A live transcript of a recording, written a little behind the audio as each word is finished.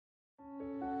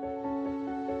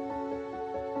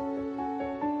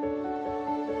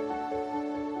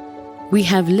We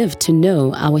have lived to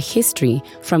know our history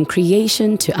from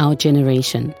creation to our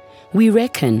generation. We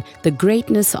reckon the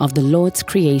greatness of the Lord's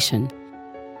creation.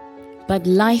 But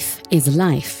life is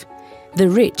life. The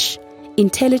rich,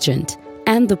 intelligent,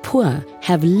 and the poor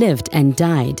have lived and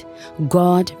died.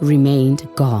 God remained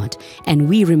God, and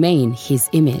we remain His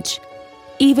image.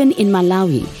 Even in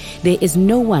Malawi, there is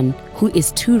no one who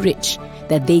is too rich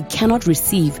that they cannot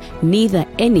receive, neither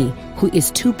any who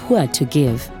is too poor to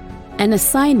give. An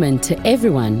assignment to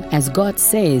everyone, as God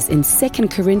says in 2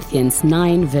 Corinthians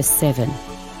 9 verse 7.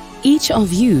 Each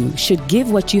of you should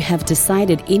give what you have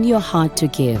decided in your heart to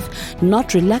give,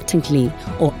 not reluctantly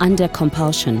or under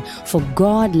compulsion, for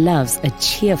God loves a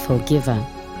cheerful giver.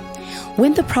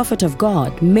 When the prophet of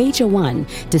God, Major One,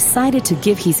 decided to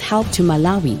give his help to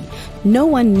Malawi, no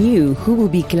one knew who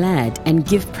would be glad and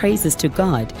give praises to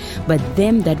God, but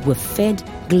them that were fed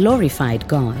glorified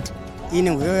God.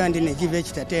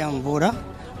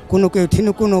 Kuno ke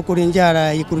Euthini kuno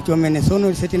kulinjara ikuru chomene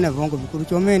sono setina vongo vikuru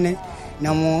chomene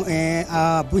namo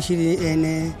Bushiri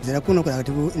ene zera kuno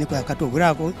kwa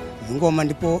katogurako ngoma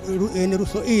ndipo ene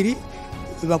ruso iri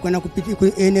bakwena kupiti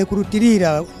ene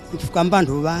kurutirira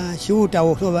kufukambantu ba shiuta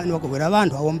so bakogera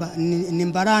abantu awomba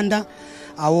nimbaranda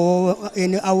awo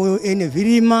ene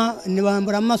virima ni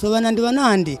bambura maso banandi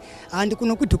banandi andi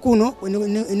kuno kwitu kuno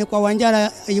ene kwa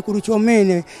wanjara ikuru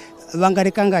chomene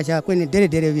vangarekangacha kwene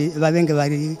dere vavenge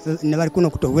vari kuno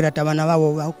kutowira tavana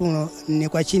vavo kuno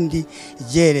nekwa chindi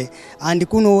jere andi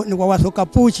kuno nekwa wasoka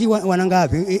puchi wananga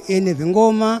ene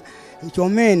vingoma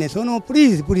chomene sono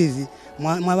please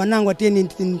mwavanangu ateni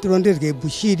ntirondezge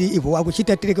Bushiri ivo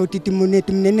akuchita tireke kuti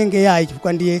timunenge yayi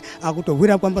chifukwa ndiye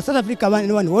akutowira kwamba South Africa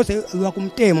vanhu vose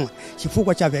vakumtemwa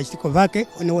chifukwa cha vyachitiko vake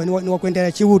ni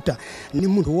wakuendera chiuta ni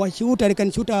munhu wa chiuta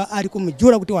rekani chiuta ari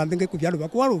kumujura kuti wambenge kuvyalo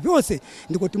vakwalo vyose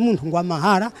ndikuti munhu ngwa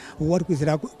mahara wari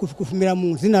kuzira kufumira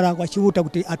mu zina ra kwa chiuta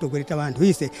kuti atogwereta vanhu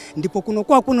ise ndipo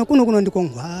kuno ndiko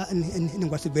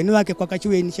ngwa sibeni wake kwa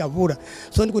kachiweni chavura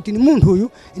so ndikuti ni munhu uyu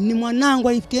ni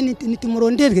mwanangu ifiteni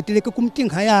nitimurondezge tireke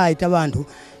kumtinga yaita vanhu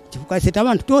chifukaseta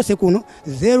vanhu tose kuno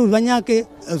zeru vanyake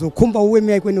zokumba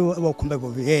uweme kwene wakumba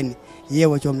boviheni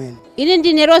yewo chomene ine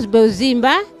ndine Rosebel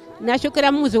Zimba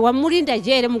nashokera muzi wa Mulinda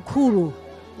jere mukuru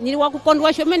nili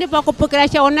wakukondwa shomene pakupokera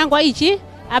chaonangwa ichi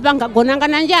apanga gonanga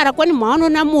na njara kwani maono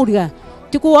na murya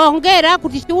tikuongera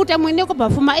kuti chiuta mweneko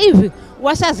pafuma ivi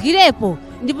wasazgirepo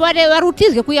ndipo wale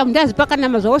warutizge kuya mndazi paka na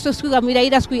mazoso siku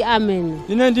miraira siku amen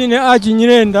ine ndine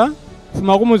achinyirenda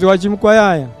fuma kumuzi wa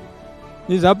chimkwayaya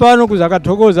nizapano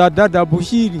kuzakathokoza dada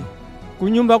Bushiri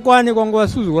kunyumba kwane kwangu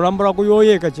wasuzu kulambula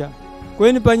kuyoyeka cha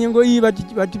kweni panyengo iyi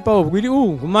batipawo kwili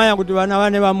kumaya kuti vana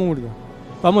vane vamurya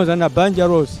pamoza na banja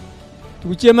rose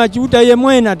tikuchema chiuta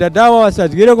yemwena dadawa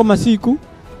wasazgireko masiku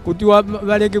kuti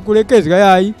valeke kulekezga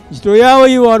yayi ntchito yawo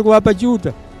iwo wari kuwapa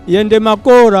chiuta yende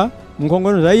makora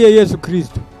mnkhongono za iye Yesu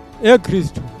Kristu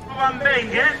Kristu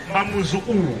vambenge Mzuzu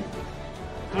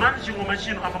turani chingoma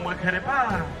chino apa mwekhere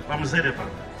pa mzere pa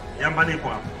yambaniko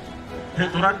apo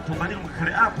turani tumbani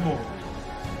mwekhere apo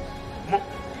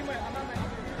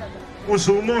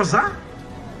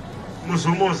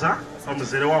muzumoza pa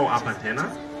mzere wao apa tena.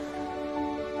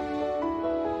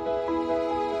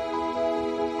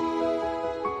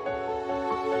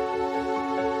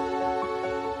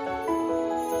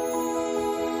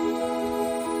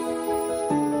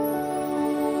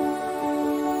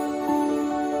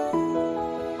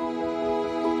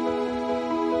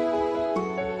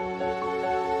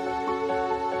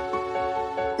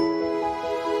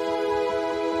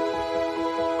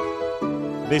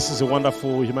 This is a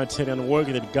wonderful humanitarian work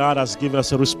that God has given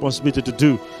us a responsibility to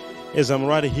do. As I'm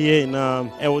right here in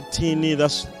Euthini,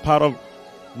 that's part of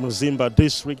Mzimba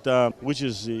district, which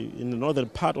is in the northern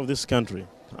part of this country.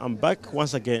 I'm back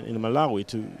once again in Malawi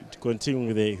to continue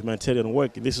with the humanitarian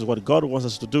work. This is what God wants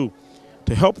us to do,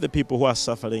 to help the people who are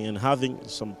suffering and having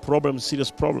some problems,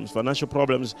 serious problems, financial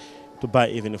problems, to buy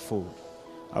even food.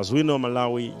 As we know,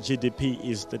 Malawi GDP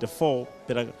is 34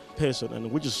 per person, and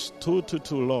which is too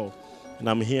low. And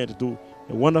I'm here to do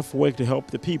a wonderful work to help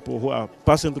the people who are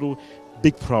passing through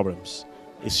big problems.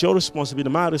 It's your responsibility,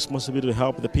 my responsibility, to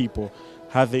help the people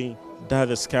having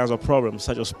diverse kinds of problems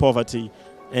such as poverty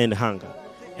and hunger.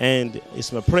 And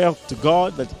it's my prayer to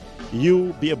God that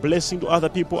you be a blessing to other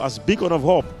people as beacon of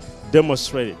hope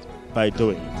demonstrated by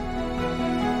doing it.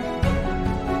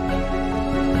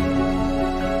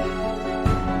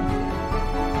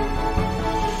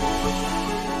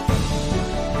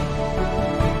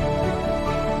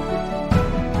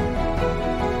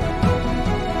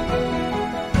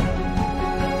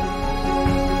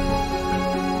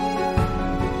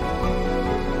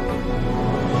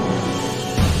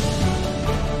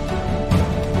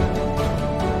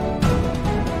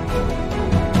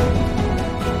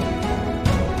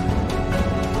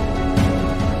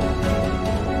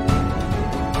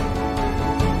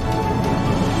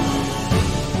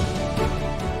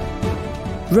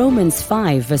 Romans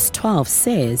 5 verse 12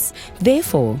 says,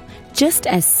 "Therefore, just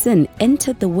as sin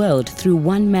entered the world through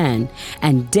one man,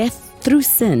 and death through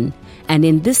sin, and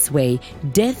in this way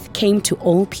death came to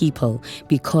all people,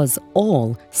 because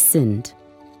all sinned."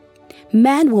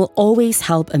 Man will always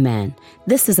help a man.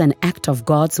 This is an act of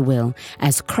God's will,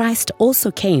 as Christ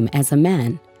also came as a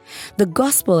man. The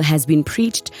gospel has been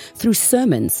preached through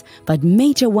sermons, but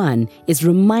major one is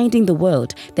reminding the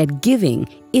world that giving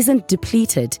isn't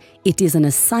depleted. It is an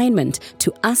assignment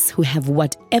to us who have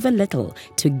whatever little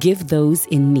to give those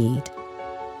in need.